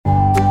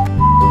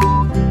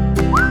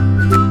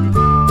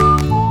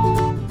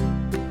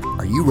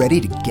ready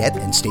to get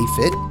and stay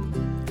fit?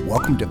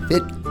 Welcome to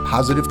Fit,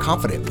 Positive,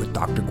 Confident with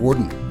Dr.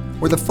 Gordon,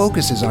 where the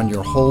focus is on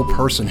your whole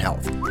person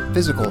health,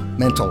 physical,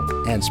 mental,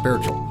 and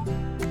spiritual.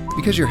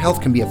 Because your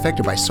health can be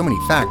affected by so many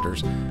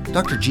factors,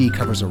 Dr. G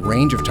covers a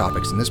range of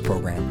topics in this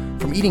program,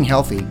 from eating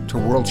healthy to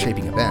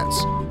world-shaping events.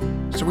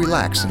 So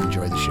relax and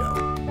enjoy the show.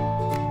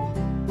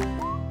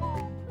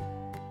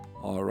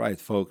 All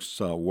right, folks,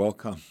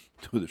 welcome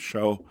to the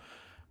show.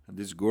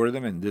 This is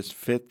Gordon, and this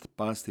Fit,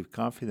 Positive,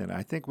 Confident.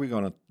 I think we're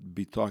going to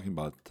be talking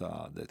about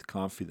that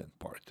confident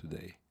part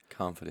today.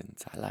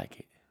 Confidence, I like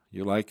it.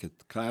 You like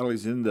it. Kyle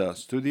is in the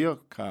studio,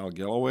 Kyle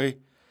Galloway,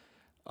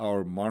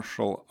 our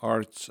martial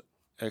arts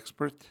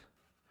expert.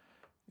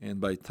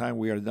 And by the time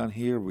we are done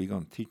here, we're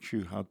going to teach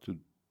you how to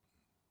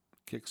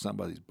kick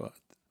somebody's butt.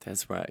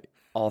 That's right.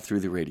 All through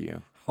the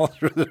radio. All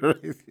through the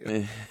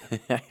radio.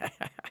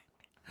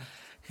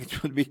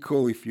 It would be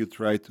cool if you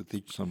tried to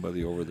teach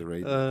somebody over the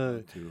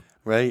radio too.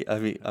 Right? I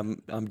mean,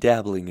 I'm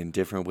dabbling in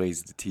different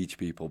ways to teach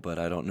people, but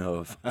I don't know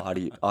if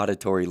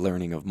auditory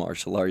learning of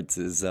martial arts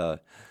is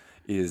a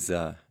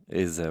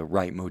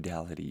right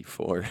modality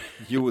for.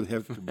 You would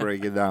have to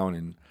break it down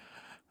in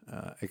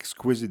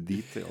exquisite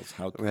details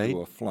how to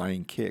do a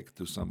flying kick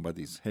to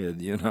somebody's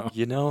head. You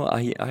know,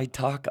 I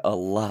talk a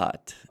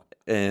lot.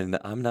 And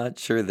I'm not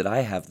sure that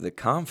I have the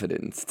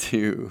confidence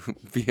to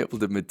be able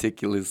to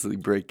meticulously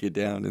break it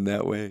down in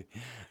that way.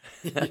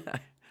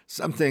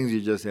 Some things you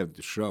just have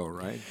to show,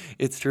 right?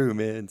 It's true,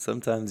 man.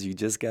 Sometimes you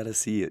just got to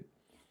see it.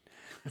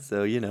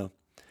 So,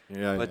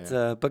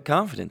 But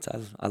confidence,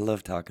 I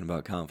love talking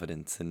about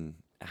confidence and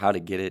how to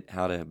get it,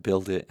 how to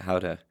build it, how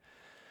to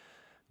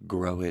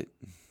grow it.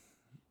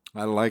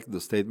 I like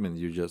the statement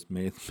you just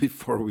made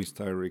before we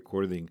started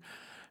recording.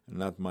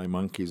 Not my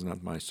monkeys,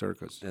 not my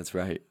circus. That's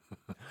right.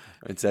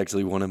 It's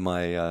actually one of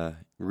my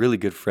really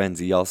good friends.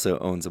 He also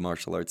owns a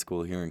martial arts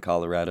school here in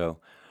Colorado.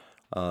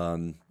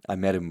 I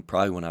met him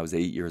probably when I was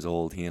 8 years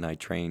old. He and I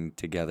trained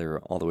together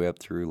all the way up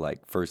through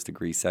like first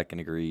degree, second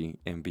degree,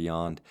 and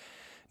beyond.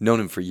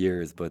 Known him for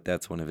years, but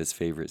that's one of his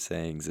favorite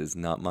sayings is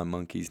not my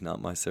monkeys,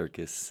 not my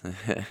circus.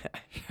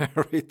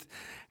 Right.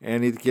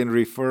 And it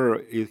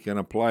can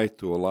apply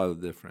to a lot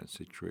of different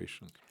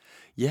situations.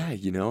 Yeah,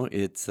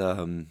 it's...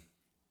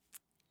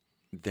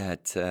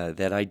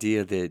 That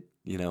idea that,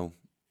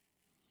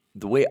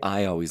 the way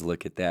I always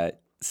look at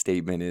that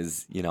statement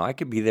is, I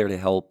can be there to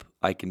help.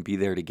 I can be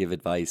there to give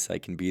advice. I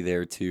can be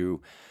there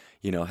to,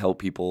 help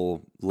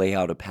people lay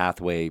out a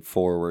pathway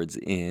forwards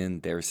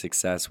in their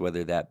success,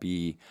 whether that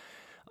be,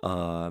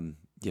 martial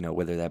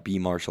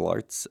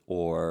arts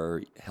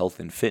or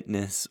health and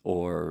fitness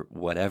or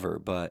whatever.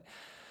 But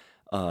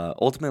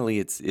ultimately,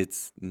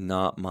 it's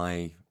not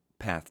my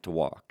path to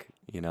walk.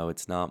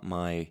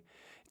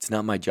 It's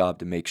not my job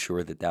to make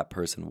sure that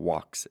person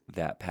walks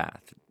that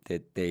path,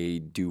 that they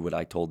do what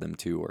I told them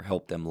to or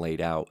help them laid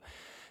out,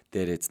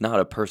 that it's not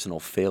a personal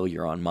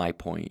failure on my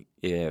point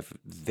if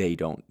they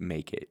don't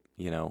make it,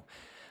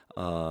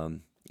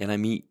 And I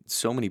meet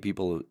so many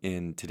people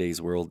in today's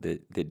world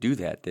that do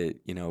that,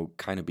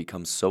 kind of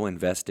become so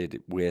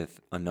invested with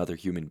another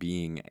human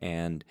being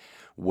and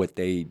what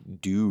they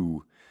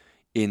do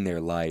in their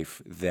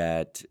life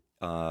that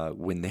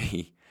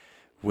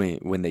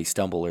when they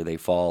stumble or they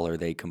fall or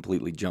they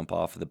completely jump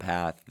off the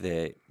path,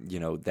 that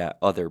that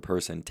other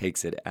person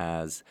takes it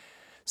as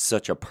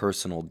such a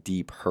personal,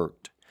 deep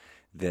hurt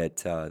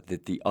that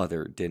the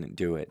other didn't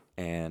do it,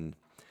 and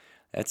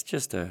that's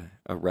just a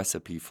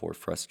recipe for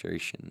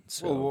frustration.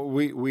 So well,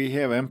 we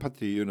have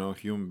empathy,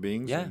 human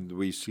beings, and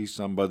we see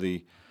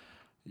somebody,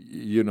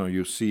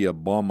 you see a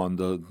bum on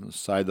the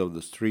side of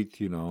the street,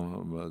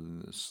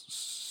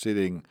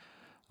 sitting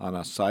on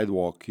a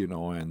sidewalk,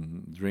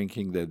 and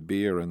drinking that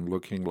beer and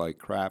looking like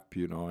crap,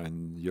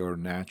 and your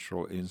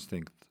natural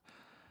instinct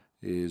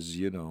is,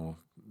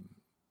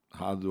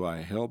 how do I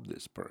help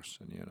this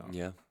person,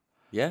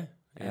 Yeah,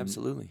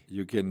 absolutely.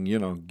 You can,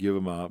 give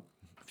them a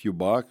few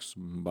bucks,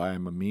 buy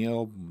them a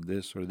meal,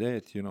 this or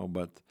that,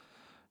 but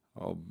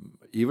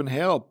even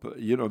help,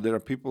 there are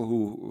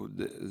people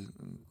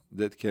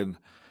that can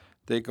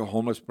take a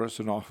homeless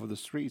person off of the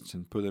streets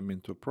and put them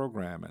into a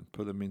program and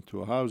put them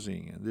into a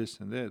housing and this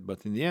and that.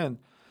 But in the end,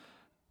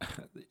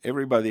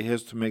 everybody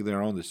has to make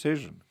their own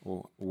decision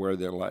where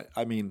they're like.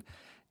 I mean,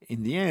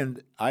 in the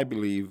end, I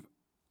believe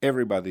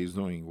everybody is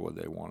doing what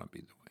they want to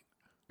be doing.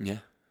 Yeah,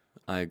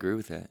 I agree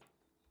with that.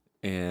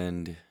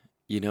 And,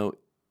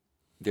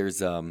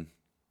 there's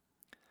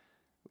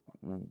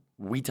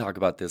we talk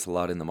about this a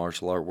lot in the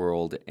martial art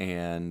world,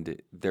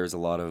 and there's a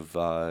lot of,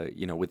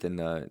 within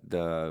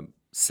the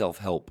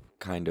self-help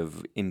kind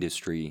of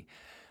industry,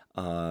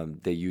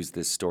 they use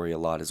this story a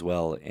lot as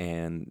well.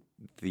 And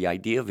the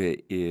idea of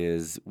it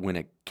is when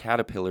a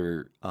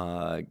caterpillar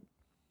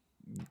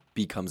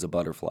becomes a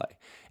butterfly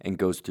and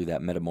goes through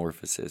that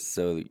metamorphosis.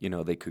 So,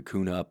 they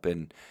cocoon up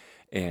and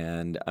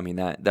I mean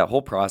that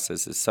whole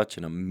process is such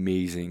an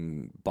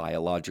amazing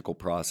biological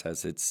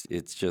process.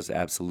 It's just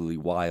absolutely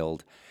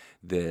wild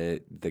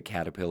that the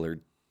caterpillar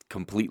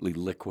completely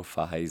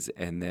liquefies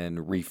and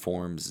then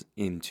reforms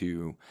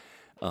into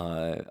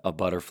a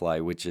butterfly,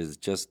 which is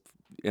just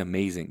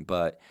amazing.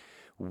 But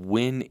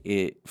when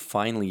it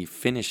finally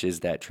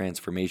finishes that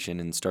transformation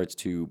and starts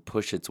to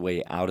push its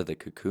way out of the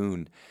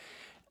cocoon,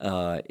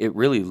 it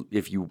really,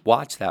 if you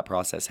watch that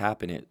process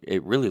happen,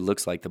 it really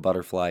looks like the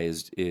butterfly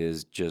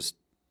is just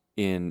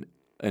in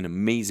an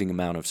amazing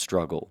amount of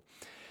struggle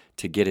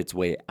to get its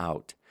way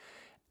out.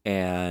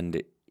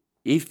 And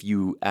if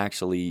you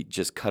actually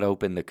just cut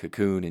open the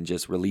cocoon and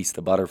just release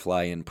the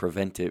butterfly and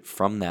prevent it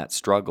from that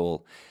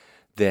struggle,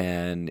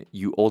 then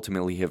you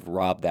ultimately have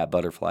robbed that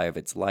butterfly of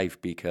its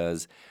life,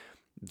 because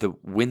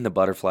when the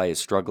butterfly is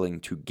struggling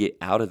to get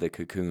out of the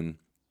cocoon,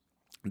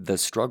 the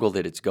struggle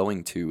that it's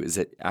going to is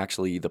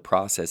actually the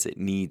process it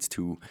needs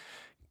to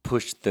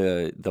push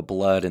the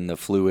blood and the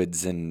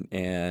fluids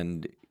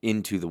and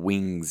into the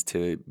wings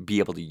to be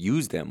able to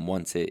use them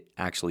once it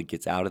actually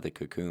gets out of the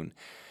cocoon.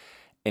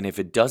 And if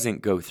it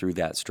doesn't go through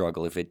that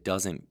struggle, if it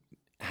doesn't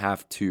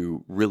have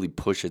to really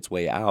push its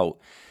way out,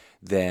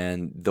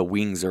 then the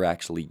wings are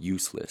actually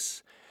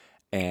useless.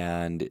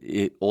 And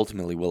it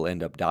ultimately will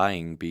end up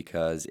dying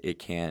because it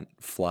can't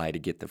fly to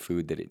get the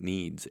food that it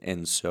needs.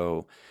 And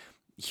so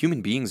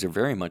human beings are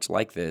very much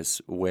like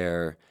this,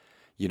 where,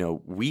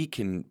 we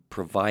can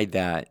provide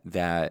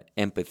that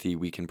empathy,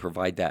 we can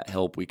provide that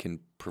help, we can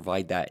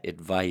provide that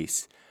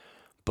advice,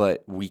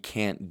 but we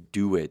can't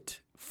do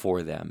it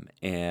for them.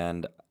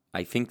 And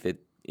I think that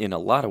in a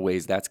lot of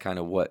ways, that's kind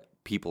of what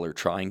people are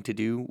trying to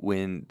do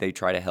when they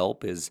try to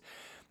help, is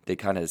they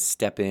kind of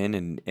step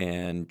in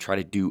and try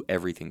to do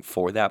everything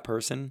for that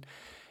person.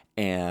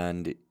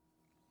 And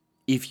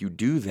if you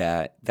do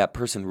that, that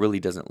person really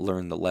doesn't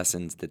learn the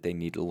lessons that they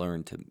need to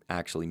learn to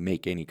actually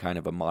make any kind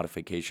of a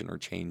modification or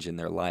change in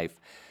their life.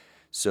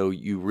 So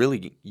you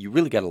really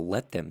got to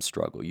let them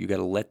struggle. You got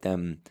to let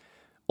them,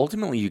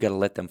 ultimately you got to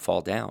let them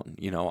fall down.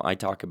 I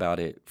talk about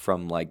it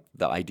from like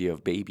the idea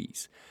of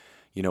babies.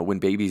 When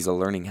babies are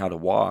learning how to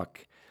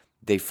walk,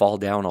 they fall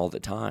down all the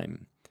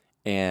time.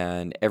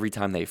 And every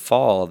time they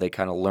fall, they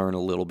kind of learn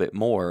a little bit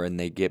more, and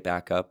they get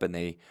back up and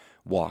they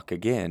walk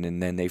again,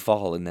 and then they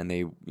fall, and then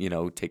they,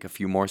 take a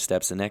few more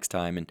steps the next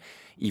time. And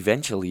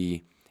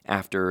eventually,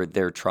 after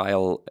their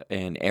trial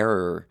and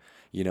error,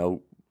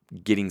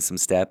 getting some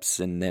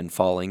steps and then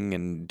falling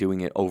and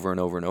doing it over and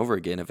over and over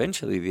again,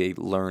 eventually they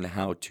learn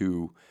how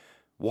to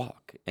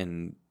walk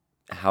and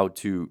how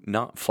to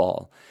not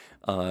fall.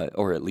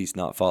 Or at least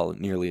not fall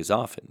nearly as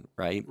often,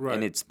 right? Right.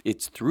 And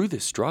it's through the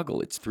struggle,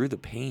 it's through the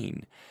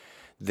pain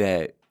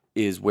that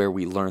is where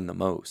we learn the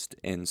most.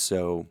 And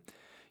so,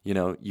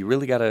 you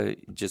really got to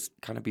just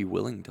kind of be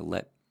willing to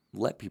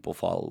let people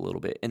fall a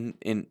little bit.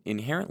 And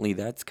inherently,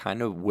 that's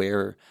kind of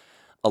where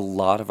a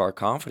lot of our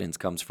confidence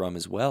comes from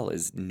as well,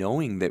 is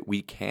knowing that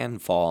we can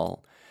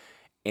fall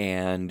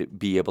and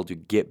be able to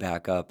get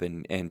back up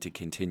and to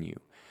continue.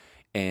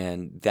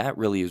 And that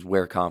really is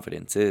where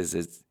confidence is.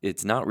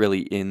 It's not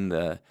really in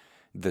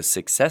the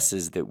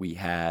successes that we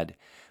had,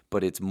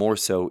 but it's more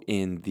so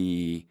in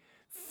the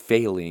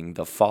failing,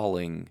 the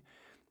falling,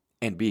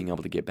 and being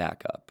able to get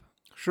back up.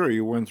 Sure,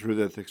 you went through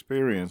that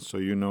experience, so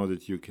you know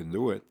that you can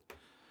do it,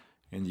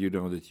 and you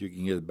know that you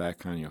can get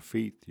back on your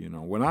feet.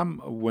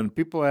 When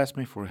people ask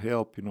me for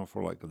help,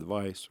 for like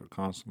advice or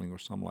counseling or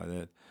something like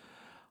that,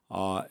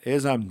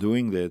 as I'm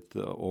doing that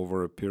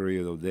over a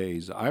period of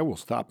days, I will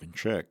stop and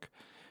check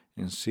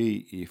and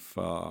see if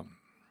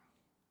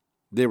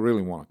they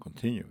really want to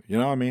continue. You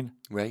know what I mean?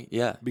 Right,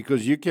 yeah.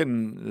 Because you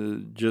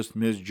can just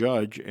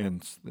misjudge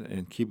and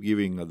keep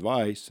giving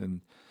advice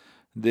and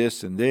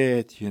this and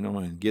that,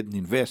 and getting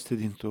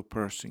invested into a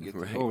person, getting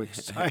Right. so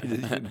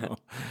excited,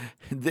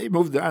 They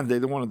moved on. They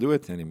don't want to do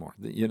it anymore.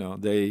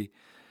 They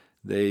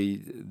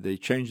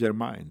change their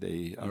mind.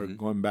 They are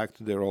going back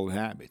to their old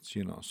habits,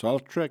 So I'll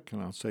check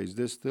and I'll say, is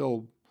this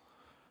still...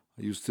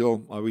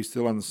 Are we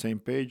still on the same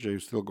page? Are you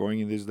still going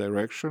in this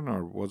direction,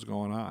 or what's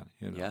going on?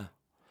 Yeah,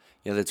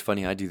 that's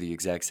funny. I do the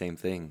exact same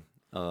thing.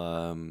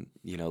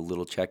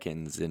 Little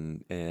check-ins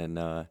and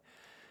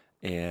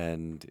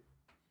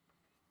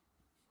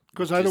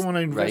because I don't just want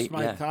to invest right,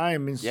 my yeah,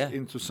 time yeah,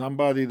 into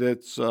somebody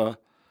that's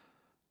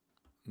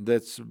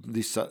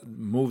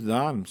moved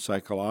on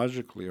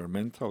psychologically or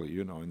mentally,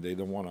 and they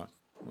don't want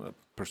to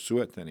pursue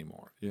it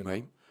anymore.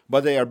 right.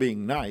 But they are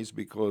being nice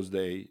because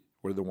they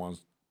were the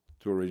ones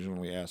to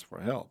originally ask for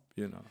help.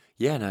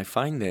 Yeah, and I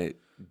find that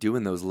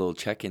doing those little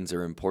check-ins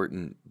are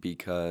important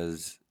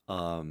because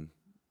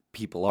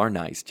people are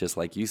nice, just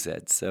like you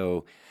said.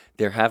 So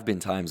there have been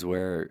times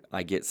where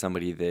I get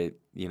somebody that,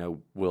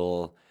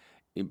 will,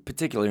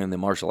 particularly in the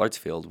martial arts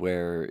field,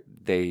 where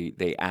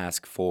they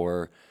ask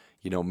for,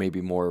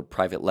 maybe more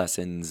private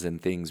lessons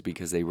and things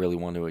because they really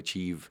want to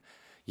achieve,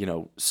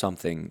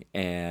 something.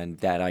 And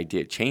that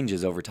idea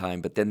changes over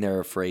time, but then they're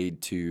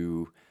afraid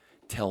to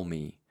tell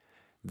me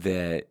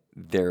that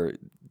their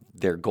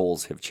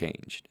goals have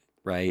changed,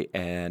 right?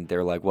 And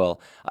they're like,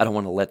 well, I don't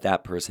want to let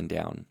that person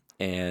down.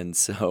 And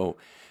so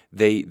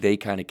they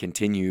kind of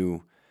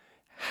continue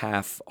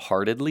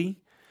half-heartedly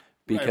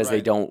because they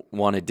Right. don't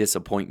want to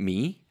disappoint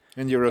me.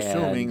 And you're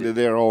assuming And that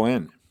they're all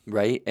in.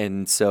 Right.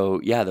 And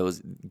so, yeah,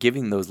 those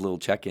giving those little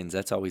check-ins,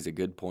 that's always a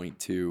good point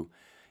to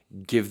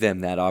give them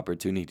that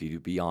opportunity to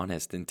be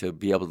honest and to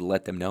be able to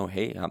let them know,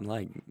 hey, I'm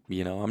like,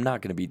 I'm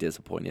not going to be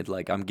disappointed.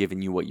 Like, I'm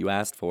giving you what you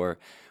asked for.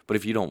 But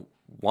if you don't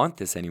want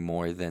this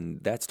anymore, then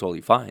that's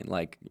totally fine.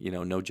 Like,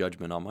 no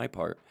judgment on my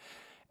part.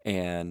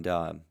 And,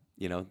 a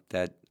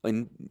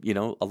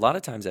lot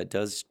of times that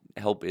does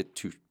help it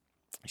to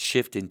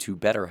shift into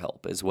better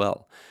help as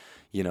well.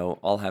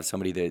 I'll have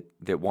somebody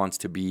that wants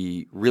to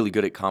be really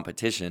good at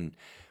competition.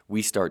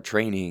 We start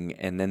training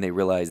and then they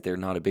realize they're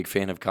not a big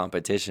fan of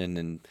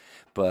competition.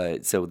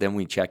 But so then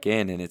we check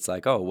in and it's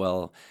like, oh,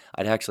 well,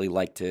 I'd actually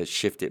like to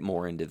shift it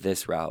more into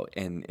this route.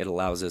 And it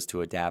allows us to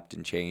adapt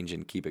and change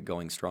and keep it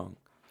going strong.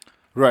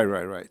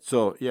 Right.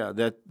 So yeah,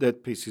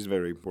 that piece is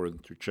very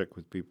important to check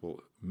with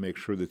people. Make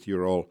sure that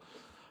you're all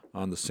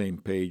on the same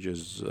page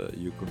as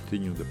you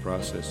continue the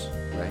process.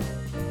 Right.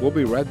 We'll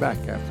be right back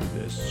after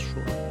this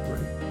short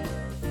break.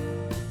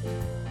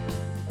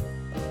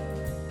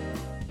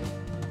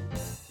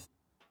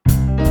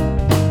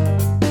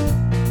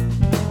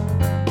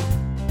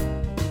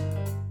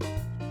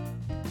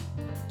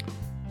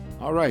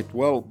 All right.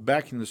 Well,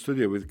 back in the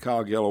studio with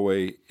Kyle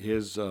Galloway.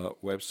 His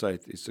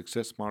website is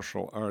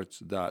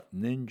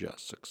successmartialarts.ninja.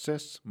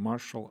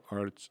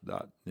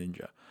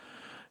 Successmartialarts.ninja.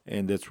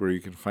 And that's where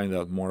you can find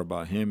out more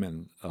about him.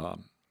 And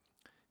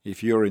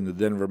if you're in the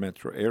Denver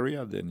metro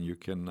area, then you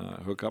can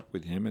hook up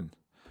with him and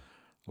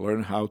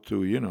learn how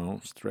to,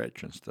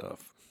 stretch and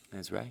stuff.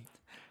 That's right.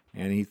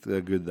 And eat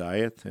a good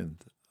diet and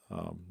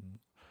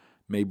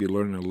maybe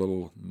learn a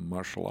little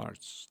martial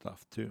arts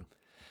stuff too.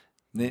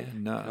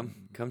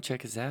 Come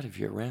check us out if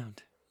you're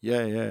around.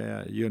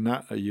 Yeah.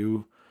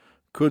 You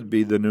could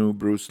be the new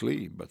Bruce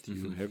Lee, but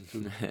you have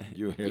to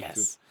Yes.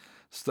 to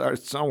start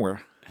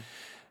somewhere.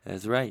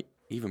 That's right.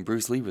 Even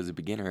Bruce Lee was a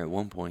beginner at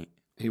one point.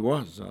 He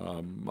was.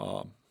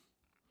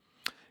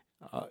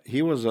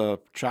 He was a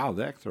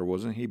child actor,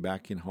 wasn't he,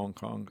 back in Hong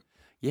Kong?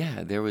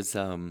 Yeah, there was.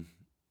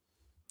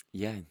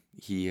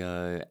 He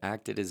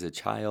acted as a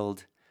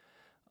child,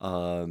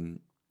 and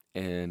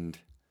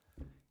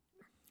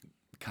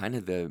kind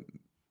of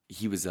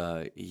he was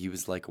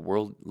like a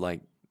world, like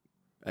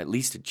at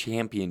least a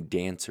champion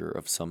dancer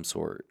of some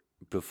sort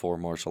before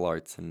martial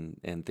arts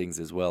and things,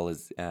 as well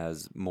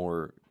as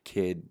more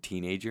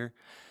teenager.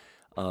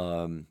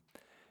 I'm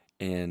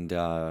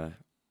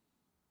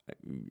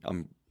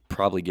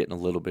probably getting a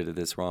little bit of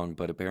this wrong,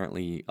 but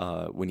apparently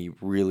when he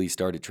really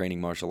started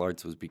training martial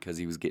arts was because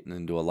he was getting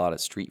into a lot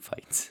of street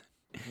fights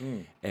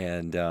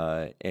and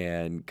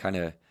kind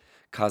of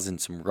causing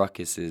some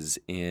ruckuses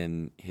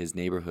in his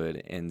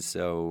neighborhood, and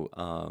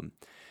so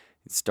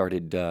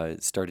started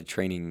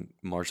training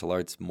martial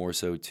arts more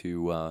so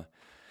to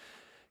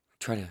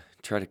try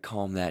to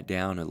calm that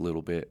down a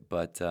little bit.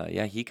 But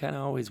he kind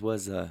of always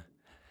was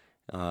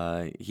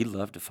he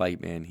loved to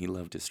fight, man. He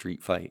loved to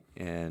street fight,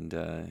 and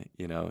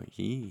he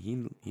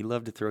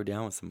loved to throw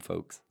down with some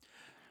folks.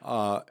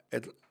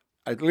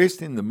 At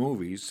least in the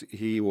movies,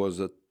 he was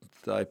a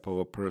type of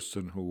a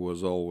person who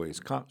was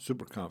always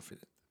super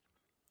confident.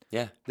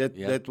 Yeah,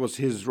 that was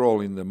his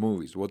role in the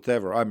movies.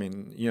 Whatever. I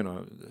mean,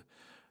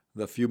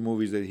 the few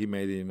movies that he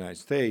made in the United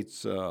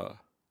States,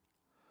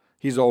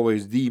 he's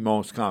always the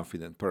most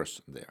confident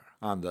person there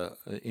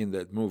in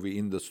that movie,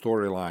 in the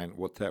storyline,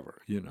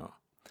 whatever.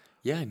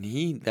 Yeah,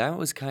 and that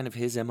was kind of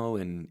his MO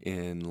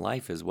in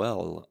life as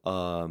well.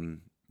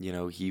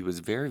 He was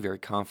very, very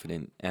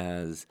confident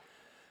as,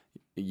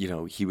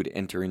 he would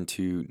enter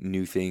into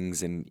new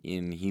things, and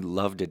he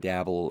loved to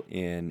dabble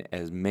in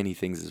as many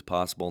things as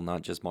possible,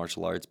 not just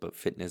martial arts, but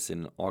fitness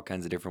in all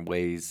kinds of different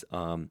ways.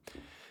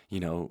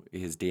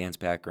 His dance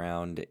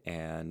background,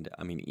 and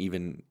I mean,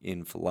 even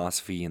in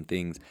philosophy and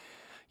things,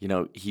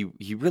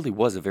 he really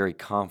was a very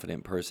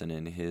confident person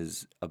in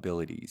his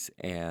abilities.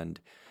 And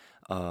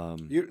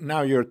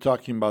now you're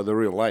talking about the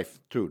real life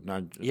too,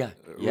 not just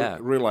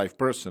real life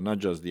person, not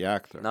just the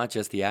actor. Not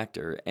just the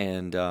actor.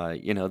 And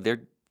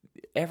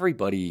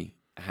everybody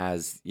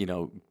has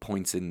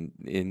points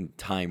in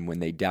time when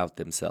they doubt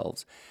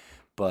themselves,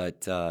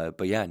 but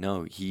yeah,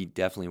 no, he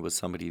definitely was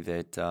somebody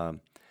that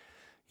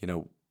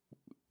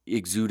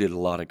exuded a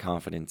lot of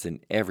confidence in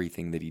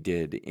everything that he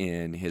did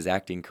in his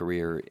acting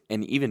career.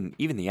 And even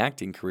the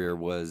acting career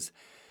was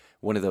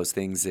one of those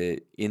things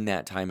that in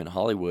that time in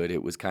Hollywood,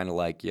 it was kind of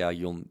like, yeah,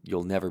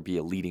 you'll never be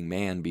a leading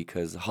man,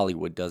 because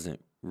Hollywood doesn't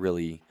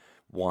really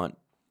want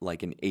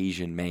like an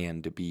Asian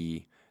man to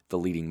be the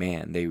leading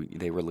man.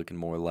 They were looking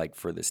more like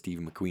for the Steve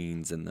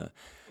McQueens and the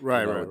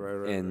right.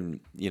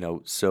 And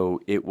so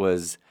it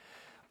was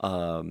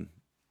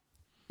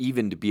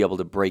even to be able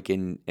to break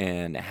in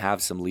and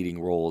have some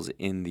leading roles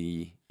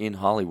in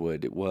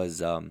Hollywood, it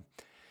was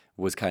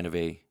kind of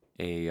a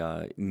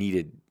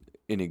needed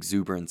an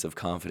exuberance of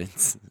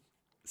confidence.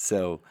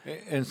 So,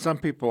 and some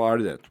people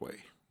are that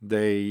way.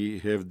 They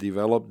have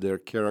developed their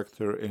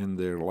character and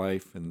their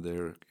life and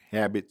their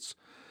habits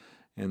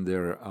and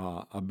their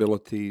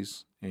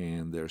abilities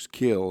and their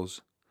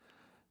skills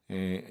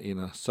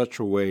in such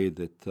a way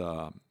that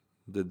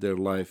that their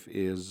life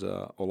is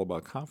all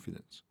about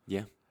confidence.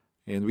 Yeah.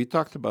 And we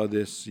talked about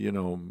this,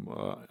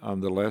 on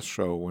the last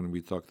show when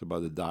we talked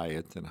about the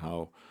diet and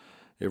how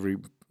every,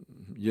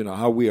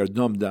 how we are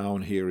dumbed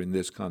down here in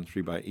this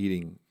country by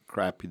eating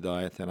crappy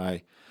diet. And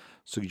I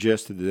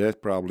suggested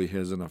that probably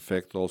has an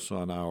effect also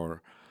on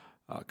our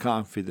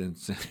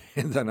confidence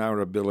and on our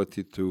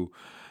ability to,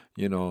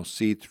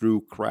 see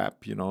through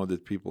crap,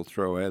 that people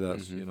throw at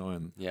us,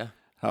 and Yeah.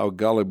 how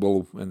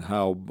gullible and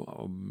how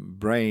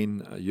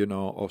brain,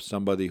 of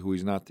somebody who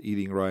is not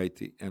eating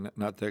right and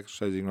not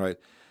exercising right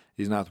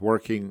is not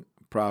working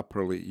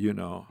properly,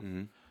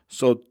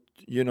 So,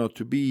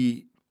 to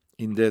be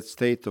in that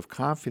state of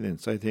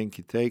confidence, I think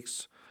it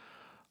takes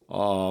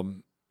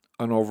an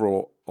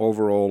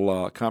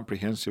overall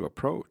comprehensive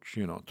approach,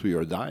 to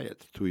your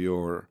diet, to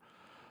your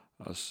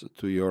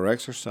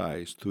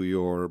exercise, to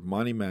your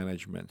money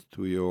management,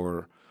 to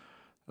your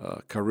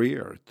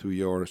career, to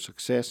your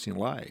success in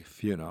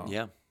life,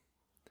 Yeah.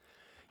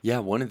 Yeah.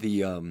 One of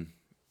the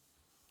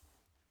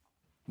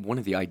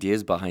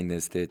ideas behind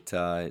this that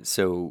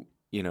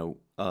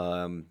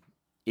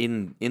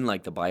in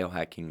like the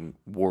biohacking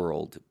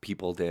world,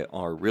 people that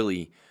are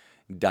really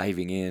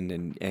diving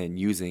in and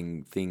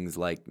using things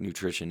like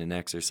nutrition and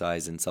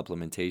exercise and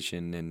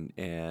supplementation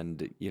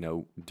and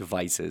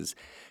devices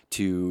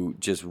to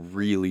just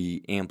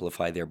really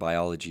amplify their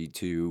biology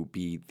to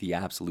be the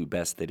absolute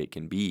best that it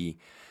can be.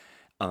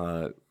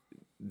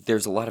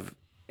 There's a lot of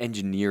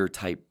engineer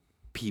type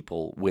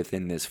people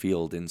within this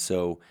field, and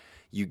so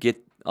you get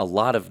a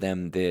lot of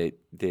them that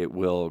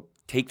will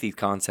take these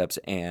concepts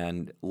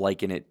and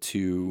liken it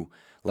to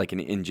like an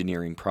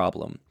engineering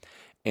problem.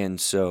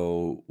 And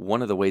so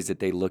one of the ways that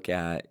they look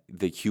at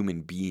the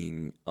human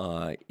being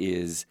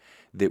is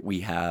that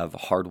we have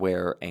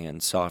hardware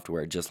and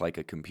software just like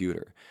a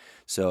computer.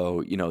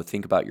 So,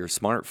 think about your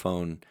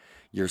smartphone.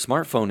 Your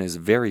smartphone is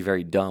very,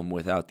 very dumb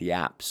without the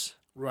apps.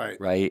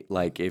 Right?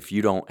 Like if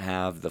you don't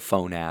have the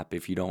phone app,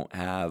 if you don't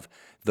have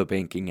the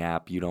banking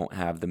app, you don't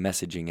have the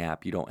messaging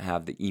app, you don't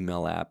have the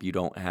email app, you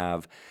don't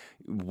have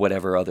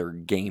whatever other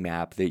game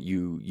app that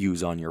you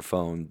use on your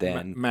phone,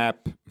 then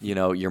map,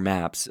 your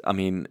maps. I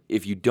mean,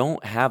 if you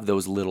don't have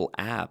those little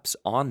apps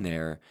on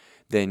there,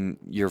 then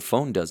your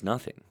phone does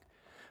nothing,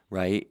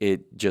 right?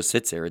 It just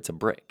sits there. It's a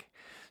brick.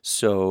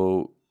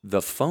 So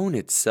the phone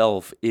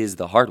itself is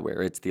the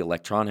hardware. It's the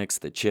electronics,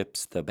 the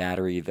chips, the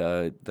battery,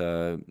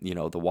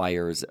 the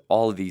wires,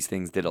 all of these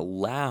things that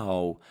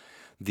allow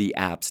the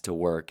apps to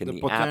work. And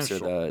the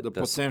apps are the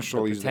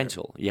potential is there.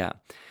 Yeah.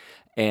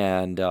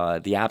 And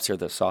the apps are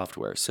the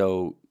software.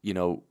 So,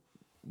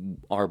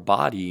 our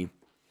body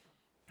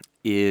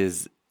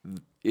is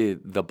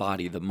the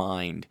body, the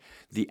mind,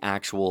 the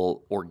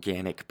actual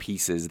organic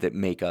pieces that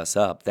make us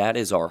up. That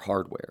is our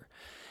hardware.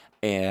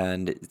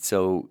 And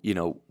so,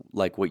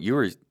 like what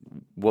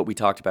we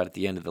talked about at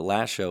the end of the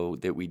last show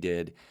that we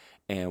did,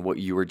 and what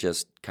you were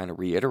just kind of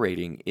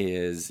reiterating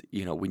is,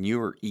 when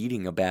you're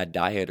eating a bad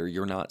diet or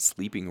you're not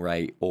sleeping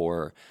right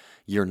or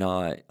you're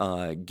not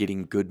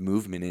getting good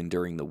movement in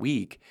during the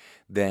week,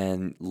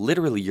 then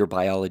literally your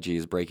biology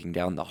is breaking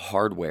down. The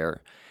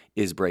hardware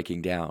is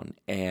breaking down.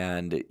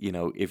 And,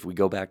 if we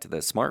go back to the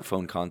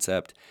smartphone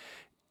concept,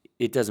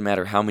 it doesn't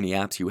matter how many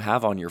apps you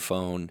have on your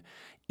phone.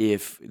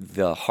 If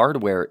the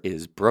hardware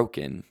is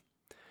broken,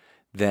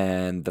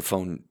 then the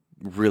phone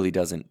really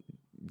doesn't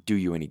do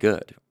you any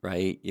good,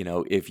 right?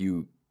 If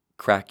you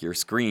crack your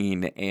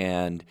screen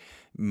and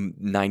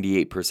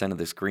 98% of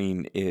the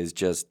screen is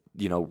just,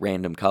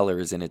 random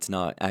colors and it's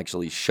not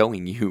actually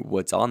showing you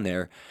what's on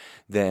there,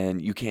 then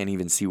you can't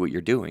even see what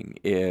you're doing.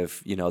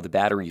 If, the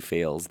battery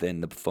fails, then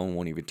the phone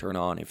won't even turn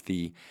on. If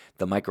the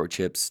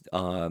microchips,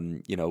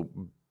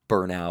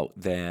 burn out,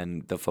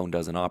 then the phone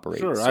doesn't operate.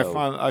 Sure, So,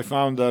 I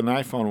found an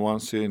iPhone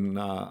once in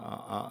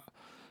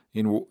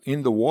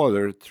the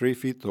water, 3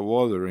 feet of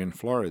water in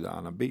Florida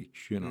on a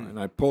beach, and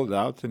I pulled it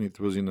out and it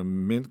was in a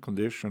mint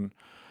condition,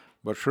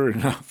 but sure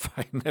enough,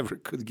 I never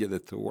could get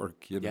it to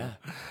work, yeah.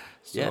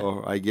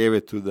 So I gave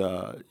it to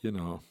the,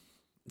 to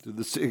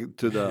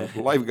the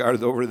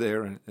lifeguard over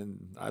there,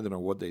 and I don't know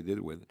what they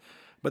did with it.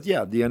 But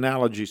yeah, the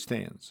analogy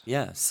stands.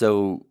 Yeah.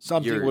 So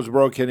Something was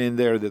broken in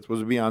there that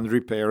was beyond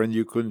repair, and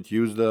you couldn't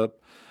use the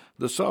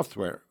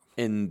software.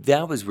 And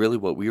that was really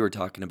what we were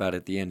talking about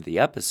at the end of the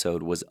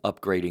episode, was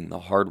upgrading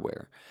the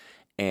hardware.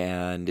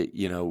 And,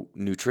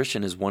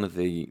 nutrition is one of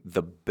the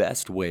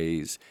best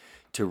ways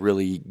to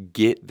really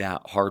get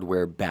that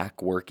hardware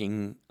back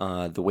working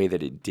the way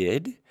that it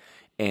did,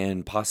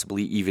 and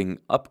possibly even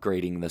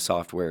upgrading the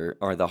software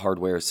or the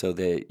hardware so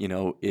that,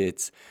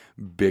 it's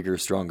bigger,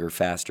 stronger,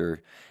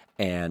 faster,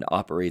 and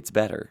operates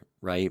better,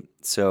 right?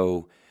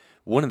 So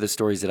one of the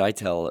stories that I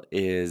tell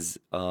is,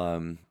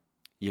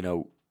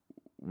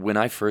 when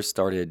I first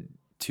started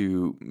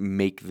to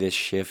make this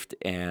shift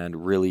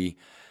and really,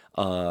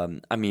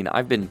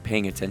 I've been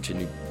paying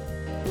attention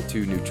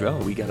to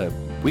Nutro. We got a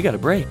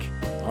break.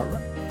 All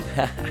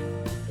right.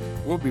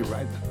 We'll be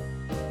right back.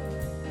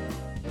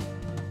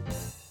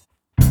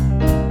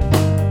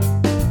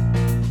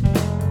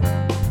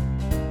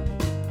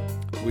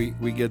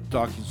 We get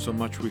talking so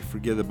much we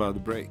forget about the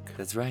break.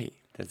 That's right.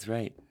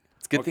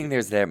 It's Good thing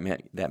there's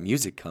that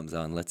music comes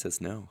on, lets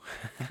us know.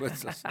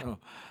 Let's us know.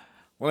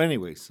 Well,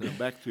 anyways,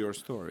 back to your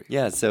story.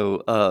 Yeah,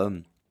 so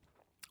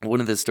one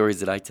of the stories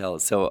that I tell,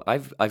 so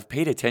I've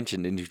paid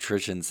attention to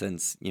nutrition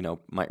since,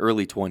 my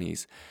early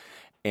 20s.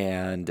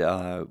 And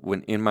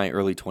when in my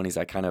early 20s,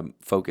 I kind of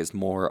focused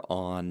more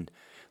on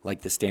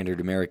like the standard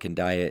American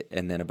diet.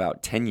 And then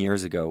about 10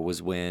 years ago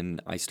was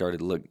when I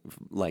started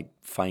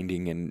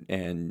finding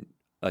and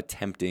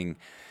attempting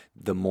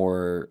the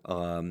more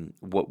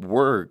what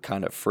were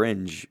kind of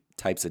fringe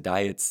types of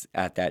diets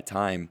at that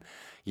time,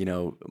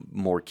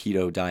 more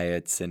keto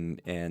diets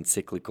and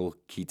cyclical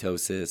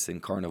ketosis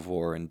and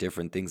carnivore and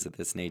different things of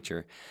this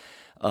nature.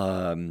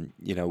 And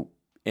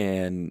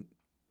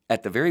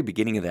at the very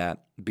beginning of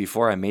that,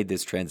 before I made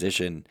this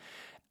transition,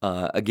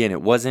 again,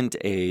 it wasn't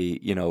a,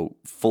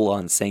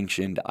 full-on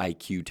sanctioned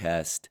IQ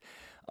test.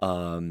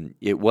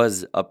 It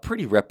was a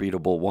pretty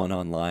reputable one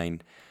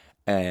online.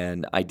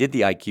 And I did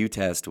the IQ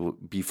test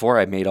before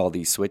I made all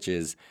these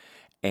switches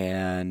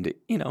and,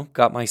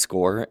 got my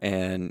score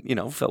and,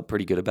 felt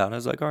pretty good about it. I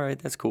was like, all right,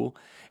 that's cool.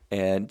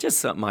 And just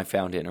something I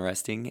found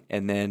interesting.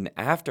 And then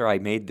after I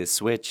made this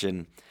switch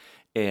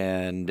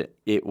and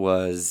it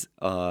was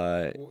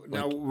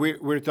Now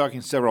we're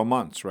talking several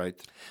months, right?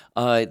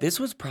 this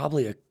was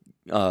probably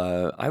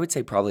I would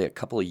say probably a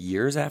couple of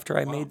years after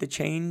I made the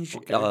change.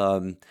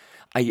 Okay.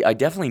 I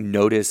definitely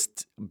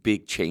noticed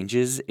big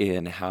changes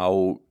in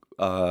how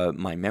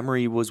my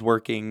memory was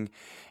working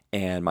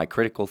and my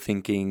critical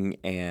thinking,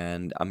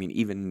 and I mean,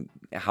 even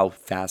how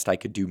fast I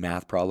could do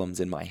math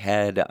problems in my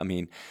head. I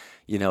mean,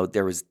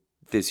 there was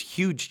this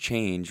huge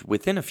change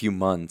within a few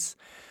months.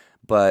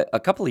 But a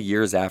couple of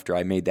years after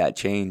I made that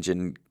change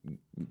and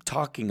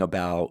talking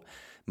about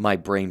my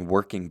brain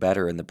working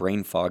better and the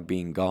brain fog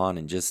being gone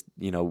and just,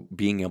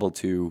 being able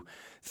to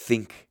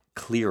think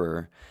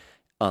clearer,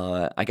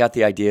 I got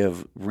the idea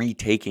of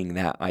retaking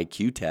that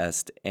IQ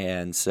test.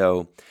 And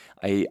so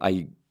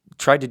I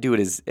tried to do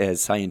it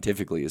as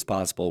scientifically as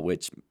possible,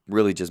 which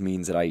really just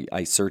means that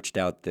I searched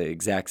out the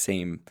exact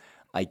same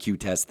IQ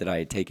test that I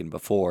had taken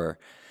before.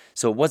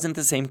 So it wasn't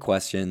the same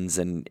questions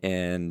and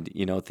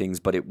things,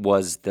 but it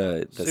was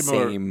the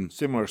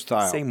similar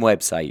style, same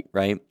website,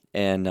 right?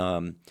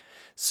 And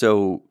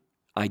so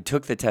I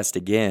took the test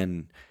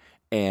again,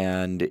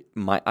 and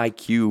my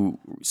IQ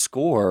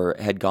score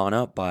had gone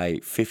up by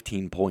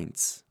 15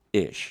 points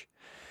ish,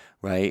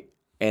 right?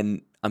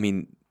 And I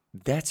mean,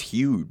 that's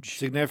huge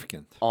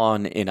significant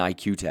on an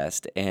IQ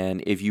test.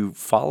 And if you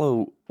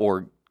follow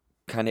or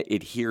kind of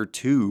adhere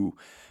to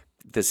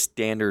the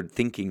standard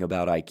thinking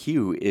about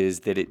IQ, is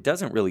that it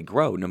doesn't really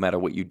grow no matter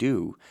what you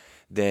do,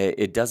 that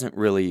it doesn't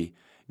really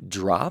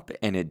drop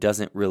and it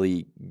doesn't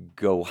really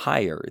go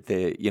higher,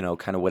 that,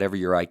 kind of whatever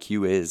your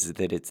IQ is,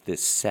 that it's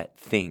this set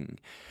thing.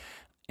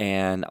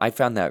 And I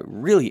found that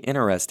really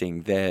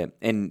interesting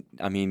and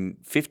I mean,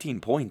 15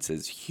 points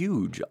is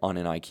huge on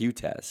an IQ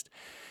test.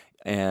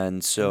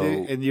 And so,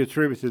 and you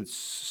attribute it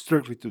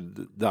strictly to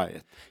the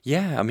diet.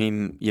 Yeah, I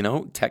mean,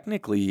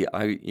 technically,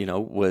 I,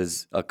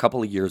 was a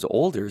couple of years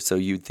older, so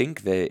you'd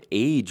think that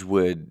age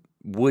would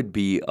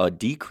be a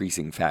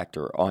decreasing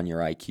factor on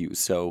your IQ.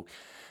 So,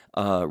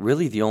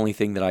 really, the only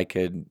thing that I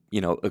could,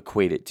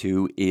 equate it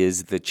to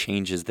is the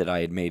changes that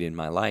I had made in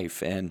my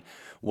life. And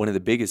one of the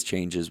biggest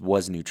changes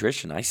was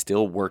nutrition. I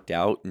still worked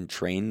out and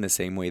trained the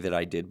same way that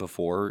I did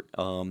before.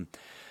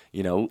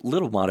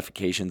 Little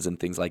modifications and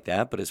things like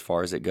that. But as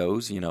far as it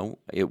goes,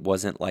 it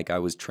wasn't like I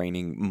was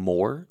training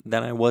more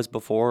than I was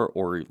before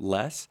or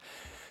less.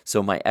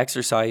 So my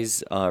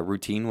exercise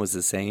routine was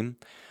the same.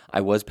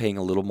 I was paying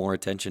a little more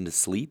attention to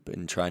sleep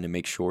and trying to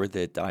make sure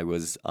that I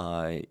was,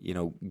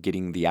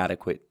 getting the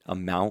adequate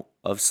amount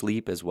of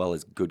sleep as well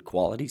as good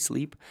quality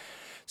sleep.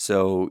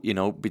 So,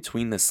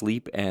 between the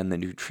sleep and the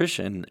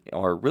nutrition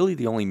are really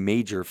the only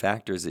major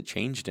factors that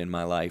changed in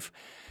my life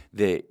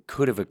that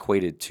could have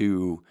equated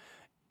to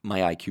my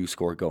IQ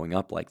score going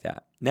up like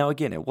that. Now,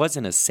 again, it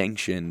wasn't a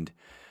sanctioned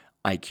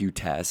IQ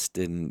test,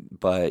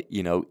 but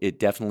it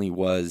definitely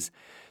was.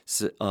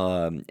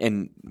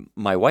 And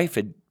my wife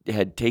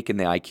had taken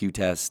the IQ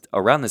test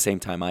around the same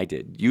time I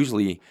did.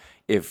 Usually,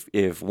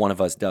 if one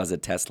of us does a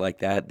test like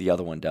that, the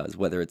other one does.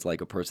 Whether it's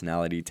like a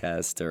personality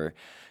test or,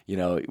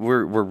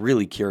 we're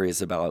really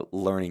curious about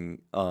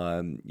learning,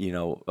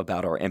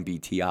 about our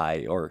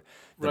MBTI or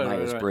the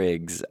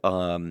Myers-Briggs,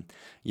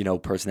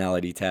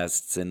 personality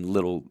tests and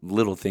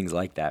little things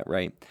like that,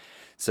 right?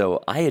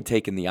 So I had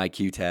taken the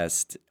IQ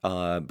test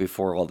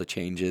before all the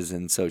changes,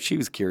 and so she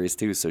was curious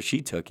too, so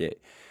she took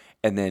it.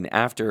 And then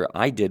after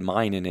I did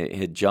mine and it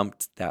had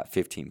jumped that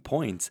 15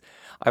 points,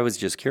 I was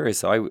just curious.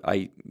 So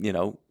I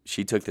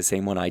she took the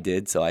same one I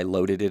did, so I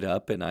loaded it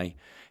up and I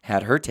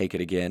had her take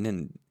it again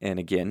and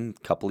again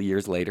a couple of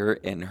years later,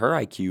 and her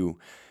IQ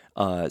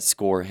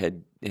score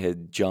had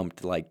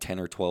jumped like 10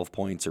 or 12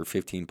 points or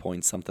 15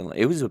 points, something.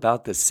 It was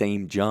about the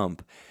same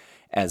jump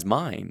as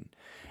mine.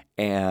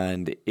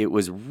 And it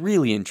was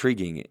really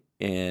intriguing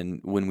and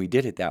when we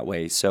did it that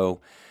way. So,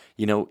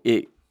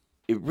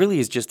 it really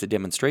is just a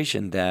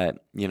demonstration that,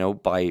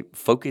 by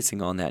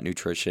focusing on that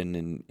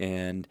nutrition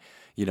and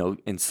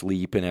and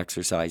sleep and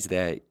exercise,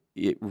 that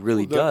it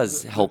really Well,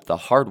 does help the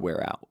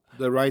hardware out.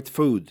 the right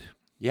food.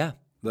 Yeah.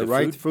 The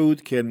right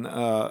food can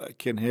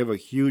have a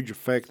huge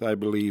effect, I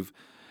believe,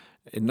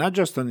 and not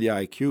just on the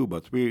IQ,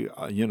 but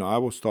I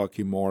was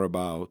talking more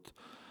about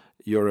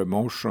your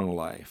emotional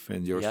life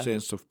and your Yeah.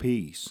 sense of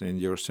peace and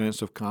your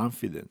sense of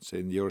confidence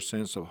and your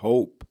sense of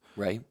hope,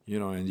 Right.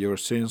 and your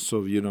sense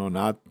of,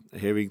 not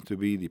having to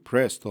be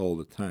depressed all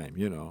the time.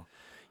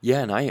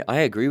 Yeah, and I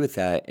agree with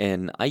that.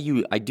 And I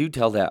do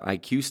tell that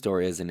IQ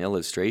story as an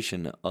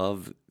illustration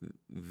of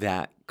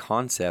that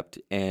concept,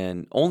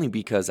 and only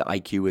because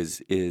IQ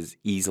is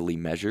easily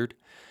measured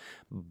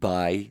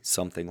by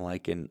something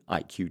like an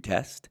IQ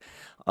test.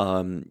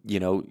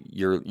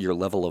 Your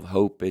level of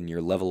hope and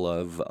your level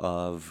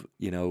of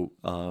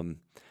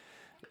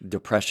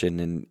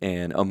depression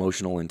and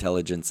emotional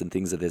intelligence and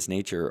things of this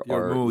nature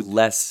Your are mood.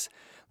 less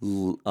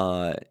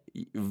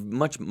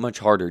much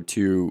harder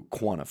to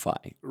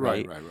quantify,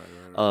 right? Right.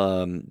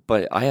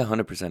 But I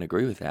 100%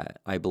 agree with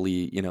that. I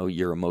believe,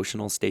 your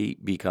emotional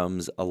state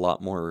becomes a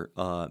lot more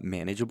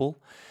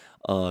manageable,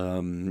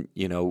 from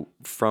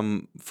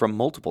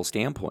multiple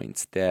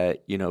standpoints,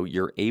 that,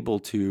 you're able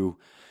to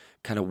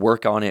kind of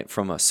work on it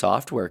from a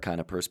software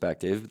kind of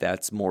perspective.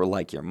 That's more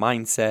like your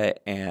mindset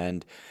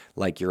and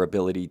like your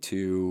ability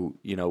to,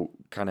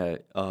 kind of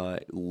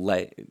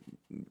let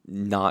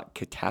not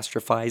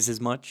catastrophize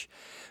as much.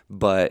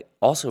 But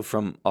also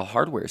from a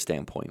hardware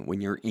standpoint,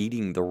 when you're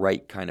eating the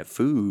right kind of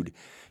food,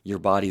 your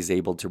body's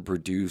able to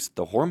produce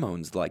the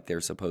hormones like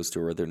they're supposed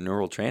to, or the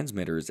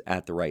neurotransmitters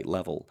at the right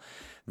level.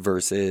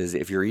 Versus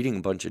if you're eating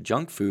a bunch of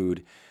junk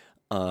food,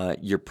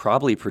 you're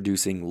probably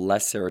producing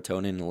less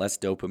serotonin, less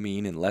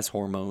dopamine, and less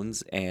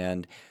hormones.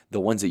 And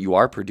the ones that you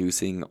are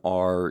producing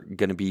are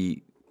going to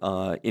be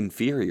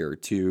inferior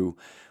to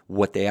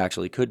what they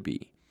actually could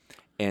be.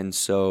 And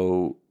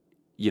so,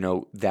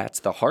 that's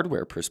the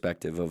hardware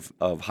perspective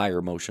of higher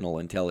emotional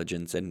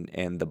intelligence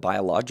and the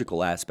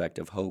biological aspect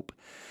of hope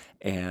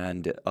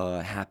and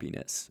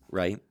happiness,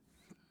 right?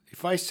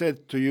 If I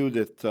said to you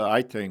that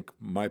I think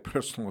my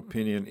personal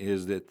opinion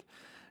is that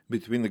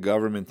between the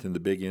government and the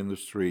big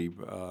industry,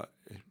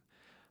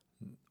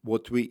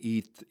 what we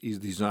eat is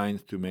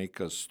designed to make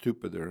us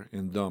stupider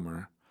and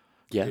dumber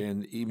Yeah.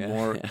 and Yeah.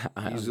 more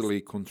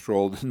easily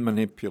controlled and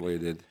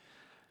manipulated.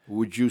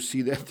 Would you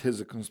see that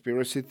as a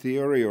conspiracy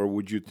theory, or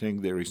would you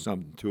think there is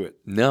something to it?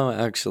 No,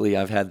 actually,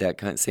 I've had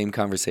that same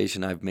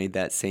conversation. I've made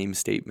that same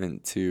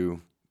statement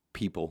to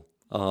people.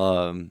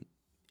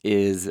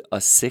 Is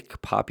a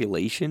sick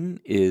population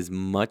is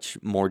much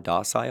more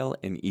docile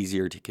and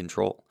easier to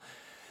control.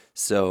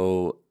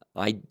 So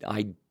I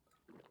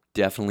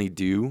definitely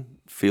do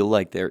feel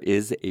like there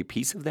is a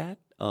piece of that.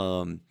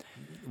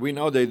 We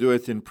know they do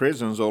it in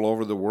prisons all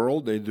over the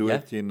world. They do Yeah.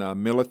 it in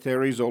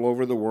militaries all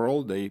over the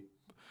world. They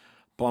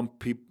pump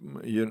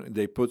people.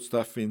 They put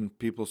stuff in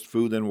people's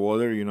food and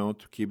water,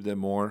 to keep them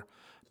more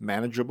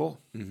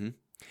manageable.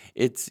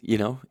 It's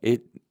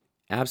it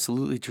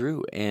absolutely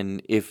true.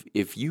 And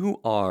if you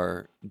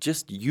are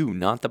just you,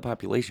 not the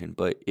population,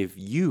 but if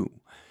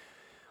you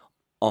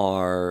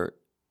are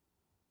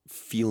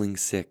feeling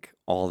sick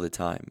all the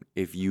time,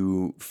 if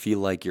you feel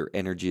like your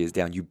energy is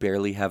down, you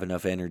barely have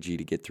enough energy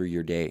to get through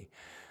your day,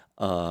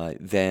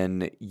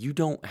 then you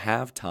don't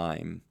have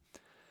time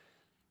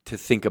to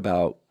think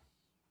about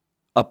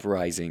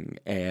uprising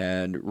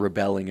and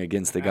rebelling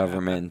against the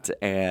government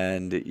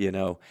and,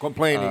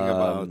 Complaining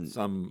about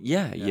some.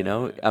 yeah,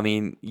 I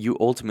mean, you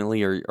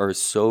ultimately are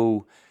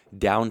so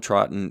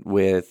downtrodden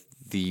with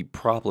the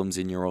problems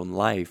in your own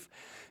life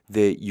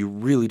that you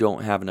really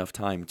don't have enough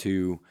time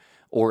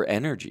or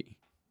energy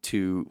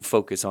to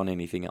focus on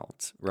anything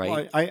else, right?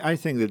 Well, I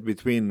think that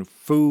between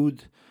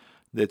food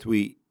that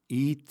we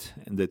eat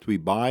and that we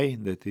buy,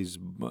 that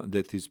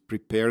is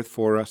prepared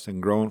for us and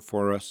grown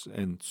for us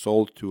and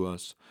sold to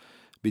us,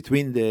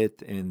 between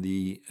that and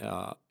the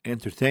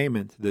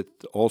entertainment that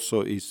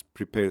also is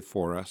prepared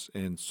for us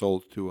and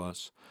sold to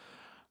us,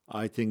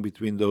 I think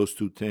between those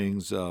two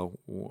things,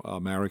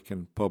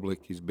 American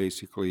public is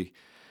basically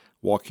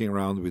walking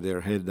around with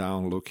their head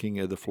down, looking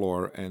at the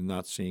floor and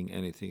not seeing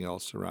anything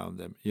else around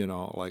them.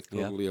 Like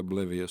Yeah. totally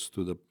oblivious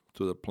to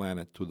the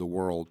planet, to the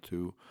world,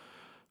 to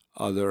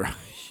other,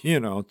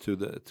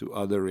 to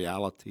other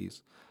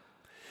realities.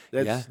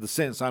 That's Yeah. the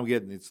sense I'm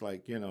getting. It's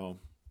like,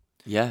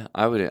 Yeah,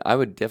 I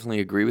would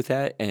definitely agree with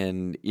that.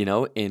 And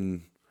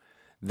and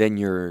then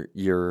your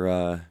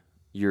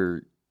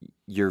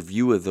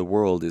view of the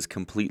world is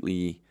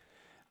completely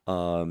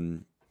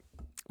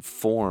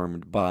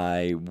formed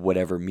by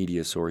whatever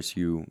media source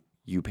you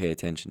pay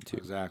attention to.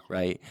 Exactly.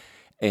 Right?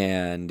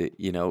 And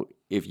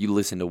if you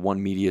listen to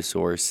one media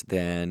source,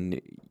 then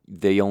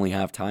they only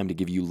have time to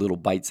give you little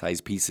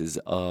bite-sized pieces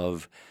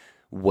of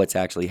what's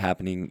actually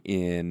happening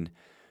in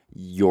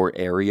your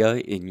area,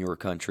 in your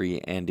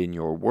country, and in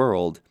your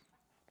world.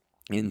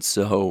 And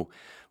so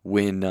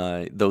when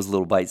those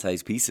little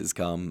bite-sized pieces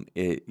come,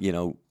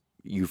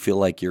 you feel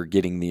like you're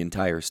getting the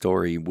entire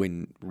story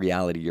when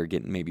reality you're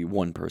getting maybe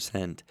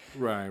 1%.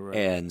 Right, right.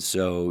 And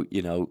so,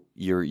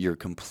 you're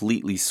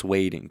completely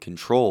swayed and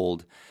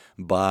controlled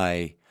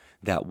by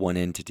that one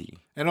entity,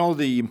 And all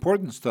the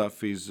important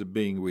stuff is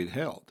being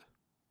withheld.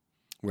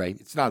 right?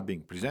 It's not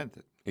being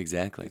presented.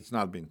 Exactly. It's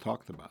not being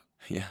talked about.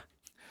 Yeah.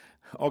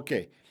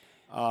 Okay.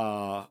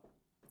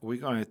 We're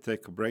going to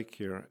take a break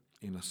here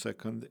in a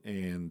second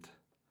and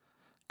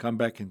come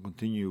back and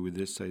continue with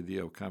this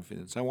idea of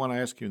confidence. I want to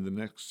ask you in the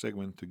next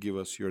segment to give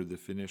us your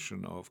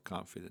definition of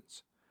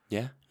confidence.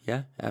 Yeah.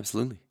 Yeah.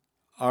 Absolutely.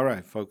 All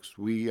right, folks,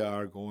 we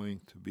are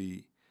going to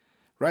be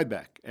right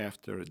back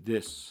after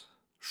this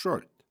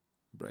short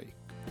break.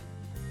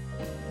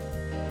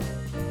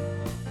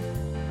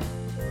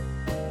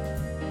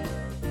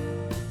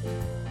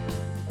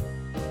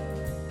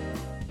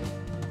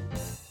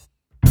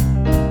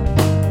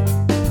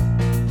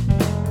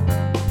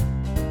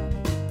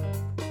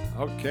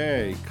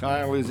 Okay,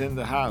 Kyle is in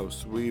the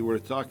house. We were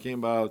talking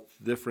about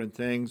different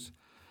things,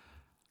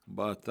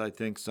 but I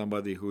think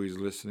somebody who is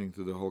listening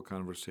to the whole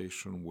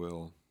conversation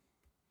will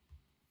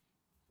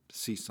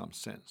see some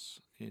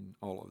sense in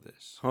all of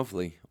this.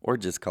 Hopefully. Or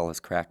just call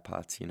us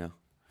crackpots,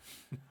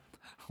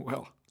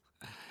 Well,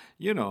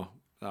 you know,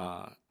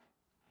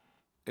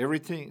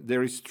 everything,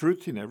 there is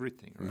truth in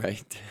everything,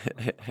 right?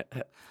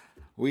 Right?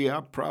 We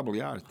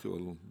probably are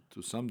to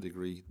some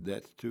degree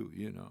that too,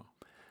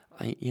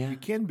 Yeah. You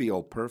can't be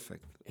all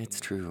perfect.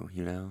 It's true,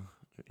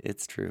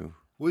 It's true.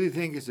 What do you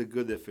think is a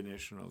good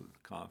definition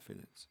of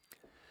confidence?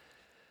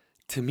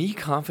 To me,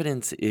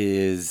 confidence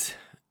is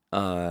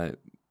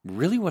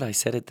really what I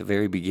said at the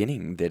very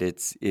beginning, that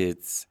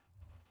it's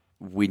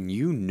when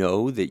you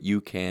know that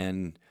you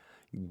can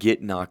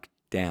get knocked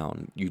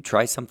down, you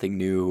try something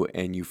new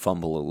and you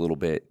fumble a little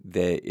bit,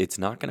 that it's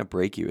not going to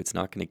break you, it's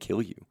not going to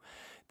kill you,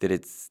 that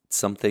it's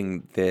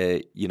something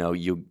that,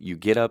 you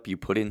get up, you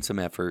put in some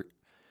effort,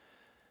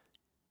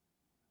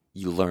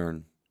 you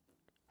learn,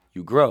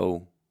 you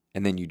grow,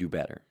 and then you do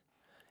better.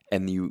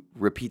 And you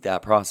repeat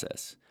that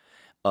process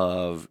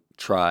of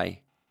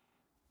try,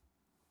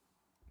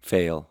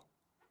 fail,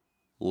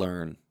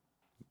 learn,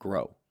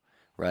 grow,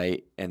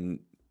 right? And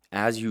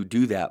as you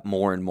do that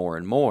more and more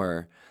and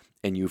more,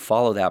 and you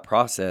follow that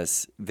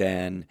process,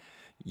 then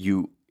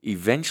you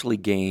eventually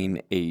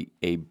gain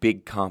a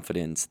big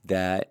confidence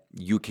that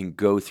you can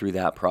go through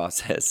that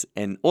process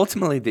and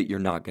ultimately that you're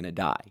not going to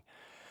die,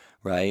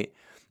 right?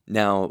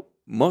 Now,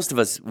 most of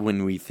us,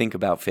 when we think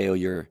about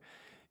failure,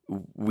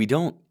 we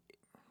don't,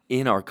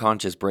 in our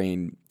conscious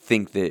brain,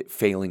 think that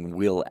failing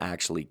will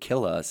actually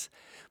kill us.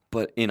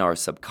 But in our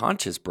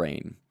subconscious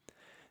brain,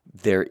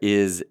 there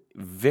is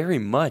very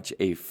much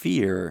a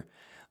fear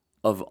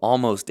of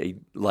almost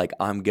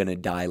I'm going to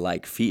die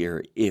like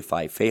fear if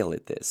I fail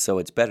at this. So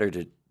it's better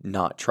to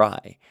not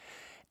try.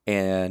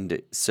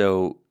 And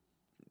so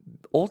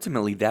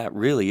ultimately, that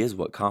really is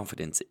what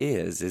confidence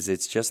is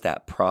it's just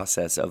that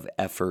process of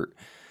effort,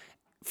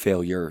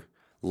 failure,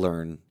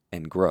 learn,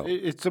 and grow.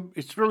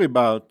 It's really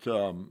about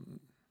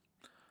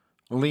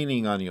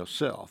leaning on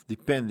yourself,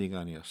 depending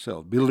on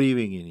yourself,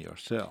 believing in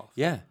yourself.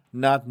 Yeah,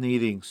 Not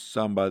needing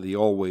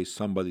always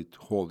somebody to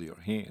hold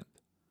your hand.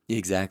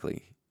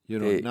 exactly.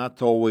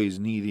 Not always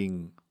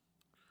needing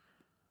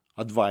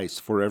advice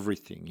for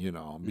everything,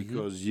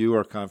 because you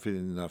are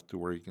confident enough to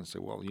where you can say,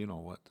 well, you know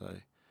what,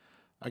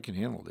 I can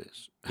handle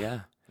this.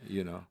 Yeah.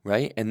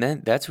 Right? And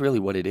then that's really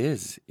what it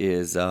is,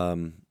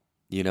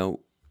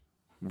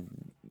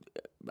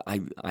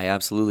 I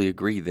absolutely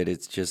agree that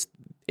it's just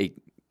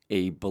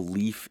a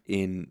belief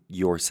in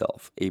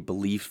yourself, a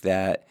belief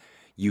that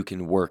you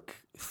can work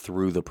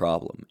through the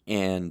problem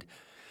and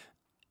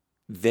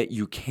that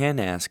you can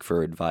ask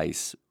for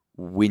advice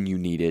when you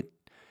need it,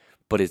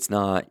 but it's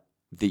not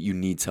that you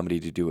need somebody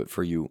to do it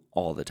for you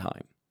all the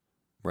time,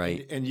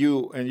 right? And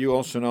you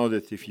also know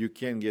that if you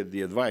can't get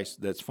the advice,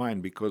 that's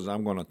fine, because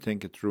I'm going to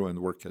think it through and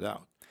work it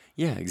out.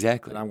 Yeah,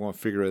 exactly. And I'm going to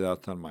figure it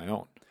out on my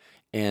own.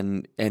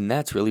 And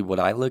that's really what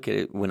I look at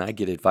it when I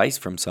get advice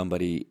from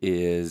somebody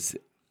is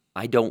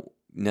I don't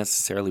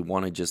necessarily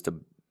want to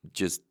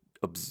just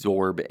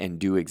absorb and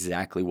do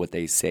exactly what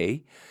they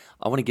say.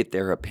 I want to get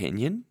their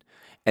opinion,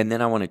 and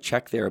then I want to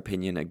check their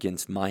opinion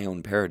against my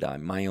own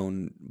paradigm, my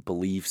own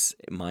beliefs,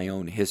 my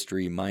own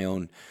history, my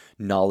own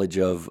knowledge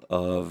of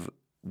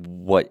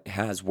what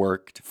has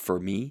worked for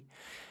me.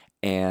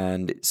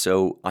 And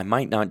so I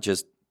might not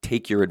just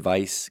take your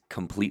advice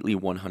completely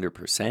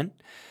 100%,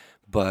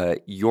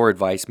 but your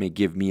advice may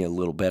give me a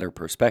little better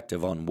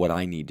perspective on what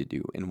I need to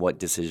do and what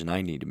decision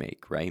I need to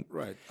make, right?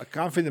 Right. A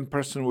confident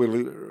person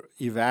will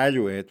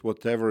evaluate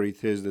whatever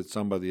it is that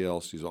somebody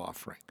else is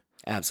offering.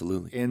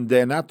 Absolutely. And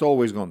they're not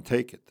always going to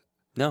take it.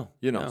 No.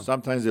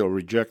 Sometimes they'll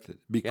reject it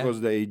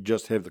because they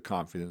just have the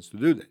confidence to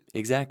do that.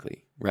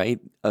 Exactly, right?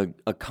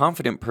 A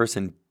confident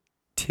person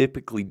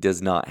typically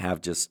does not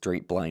have just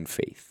straight blind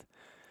faith,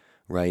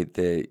 right?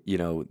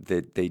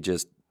 That they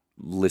just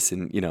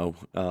listen,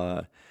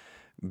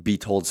 be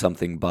told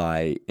something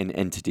by an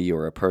entity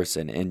or a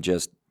person and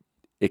just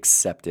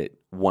accept it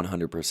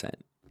 100%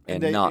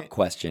 and not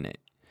question it.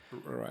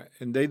 Right.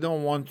 And they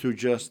don't want to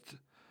just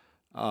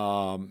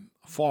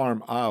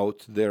farm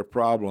out their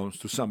problems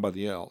to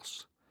somebody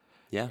else.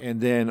 Yeah.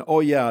 And then, oh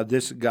yeah,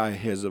 this guy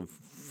has a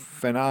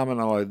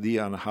phenomenal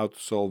idea on how to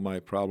solve my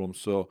problem.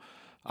 So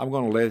I'm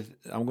going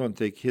to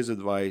take his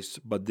advice,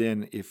 but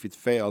then if it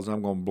fails,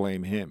 I'm going to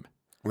blame him.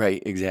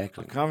 Right, A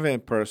exactly.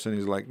 confident person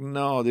is like,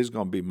 no, this is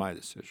going to be my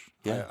decision.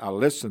 Yeah. I'll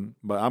listen,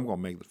 but I'm going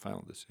to make the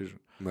final decision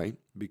Right.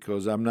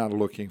 because I'm not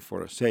looking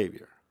for a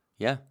savior.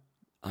 Yeah.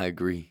 I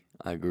agree.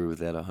 I agree with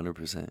that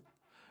 100%.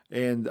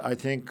 And I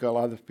think a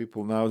lot of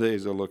people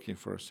nowadays are looking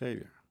for a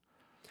savior.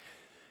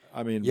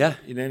 I mean, Yeah.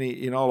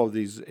 in all of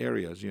these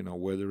areas,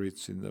 whether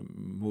it's in the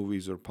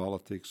movies or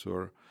politics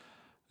or,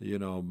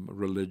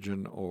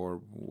 religion or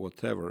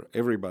whatever,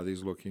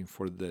 everybody's looking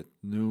for that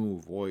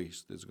new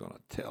voice that's going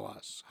to tell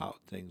us how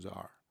things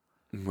are.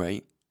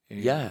 Right.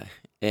 And Yeah.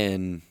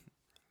 And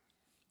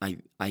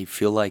I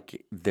feel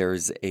like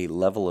there's a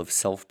level of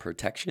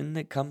self-protection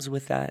that comes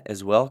with that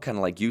as well, kind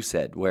of like you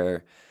said,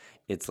 where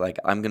it's like,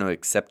 I'm going to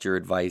accept your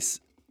advice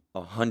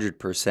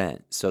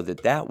 100%, so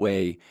that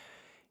way,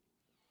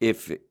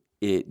 if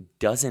it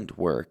doesn't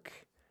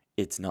work,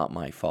 it's not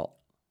my fault.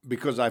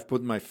 Because I've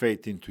put my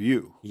faith into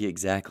you. Yeah,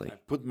 exactly. I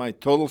put my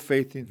total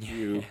faith into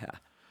you, Yeah.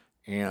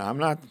 and I'm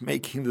not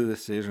making the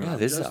decision. Yeah, I'm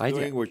this- just I-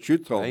 doing what you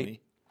told right.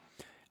 me.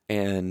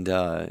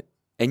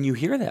 And you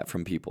hear that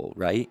from people,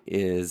 right?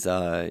 Is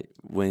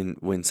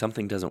when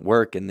something doesn't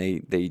work and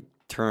they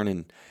turn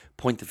and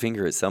point the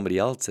finger at somebody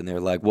else and they're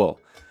like, "Whoa,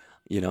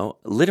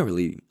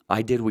 literally,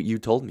 I did what you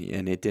told me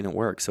and it didn't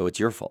work, so it's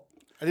your fault."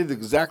 I did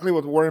exactly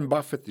what Warren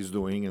Buffett is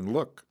doing, and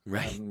look,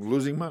 Right. I'm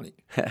losing money.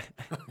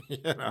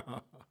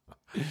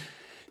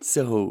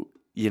 So,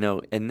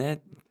 and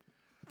that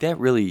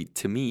really,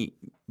 to me,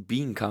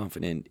 being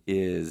confident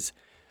is,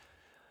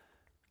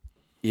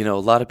 a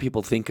lot of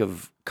people think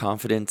of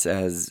confidence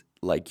as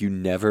like you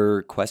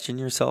never question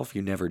yourself,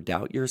 you never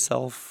doubt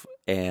yourself,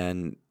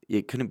 and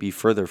it couldn't be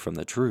further from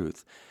the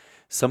truth.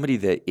 Somebody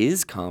that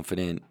is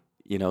confident,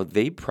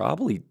 they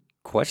probably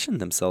question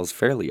themselves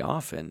fairly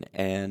often,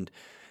 and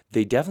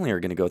they definitely are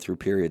going to go through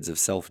periods of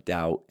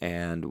self-doubt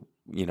and,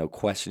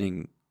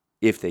 questioning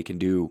if they can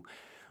do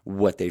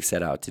what they've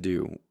set out to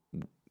do.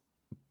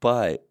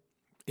 But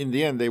In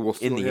the end, they will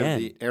still the have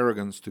end- the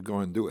arrogance to go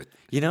and do it.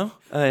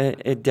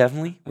 it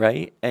definitely,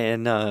 right?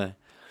 And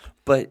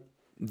but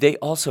they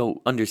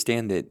also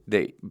understand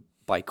that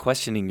by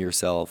questioning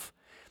yourself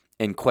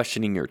and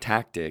questioning your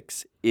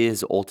tactics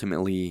is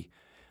ultimately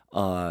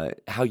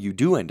how you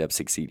do end up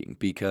succeeding,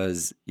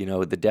 because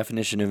the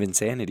definition of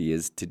insanity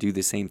is to do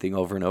the same thing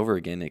over and over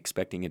again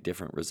expecting a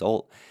different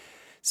result.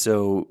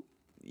 So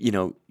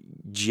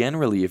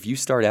generally, if you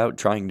start out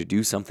trying to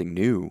do something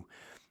new,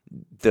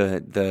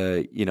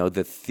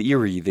 the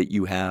theory that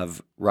you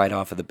have right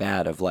off of the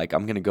bat of like,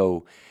 I'm going to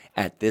go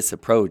at this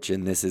approach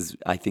and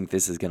I think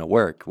this is going to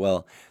work.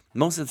 Well,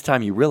 most of the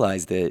time you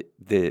realize that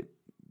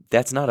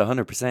that's not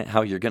 100%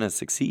 how you're going to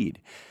succeed.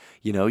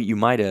 You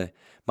might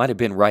have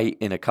been right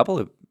in a couple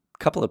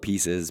of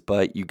pieces,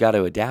 but you got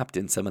to adapt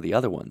in some of the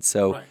other ones.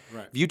 So Right.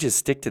 if you just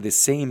stick to the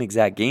same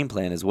exact game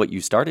plan as what you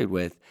started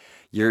with,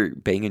 you're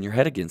banging your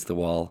head against the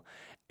wall,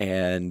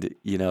 and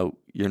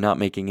you're not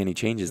making any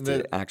changes And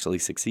to actually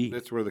succeed.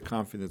 That's where the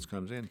confidence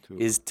comes in, too.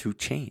 Is to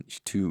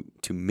change, to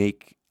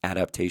make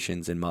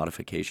adaptations and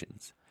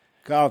modifications.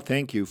 Carl,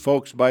 thank you.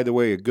 Folks, by the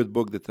way, a good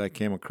book that I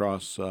came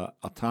across,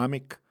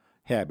 Atomic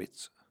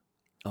Habits.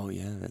 Oh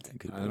yeah, that's a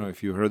good I don't know one.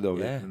 if you heard of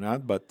Yeah. it or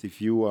not, but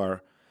if you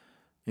are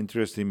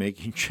interested in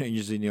making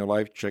changes in your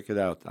life, check it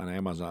out on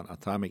Amazon,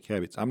 Atomic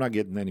Habits. I'm not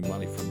getting any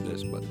money from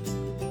this, but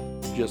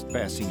just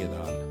passing it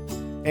on.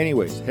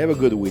 Anyways, have a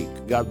good week.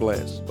 God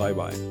bless.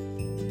 Bye-bye.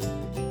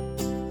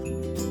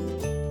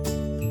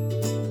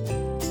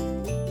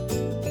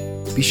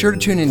 Be sure to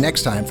tune in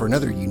next time for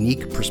another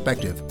unique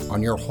perspective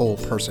on your whole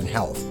person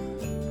health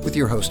with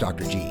your host,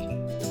 Dr. G.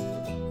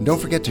 And don't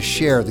forget to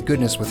share the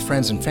goodness with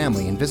friends and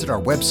family and visit our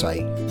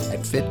website at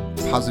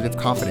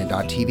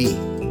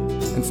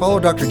fitpositiveconfident.tv and follow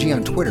Dr. G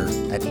on Twitter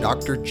at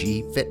Dr.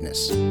 G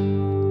Fitness.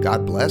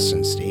 God bless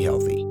and stay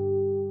healthy.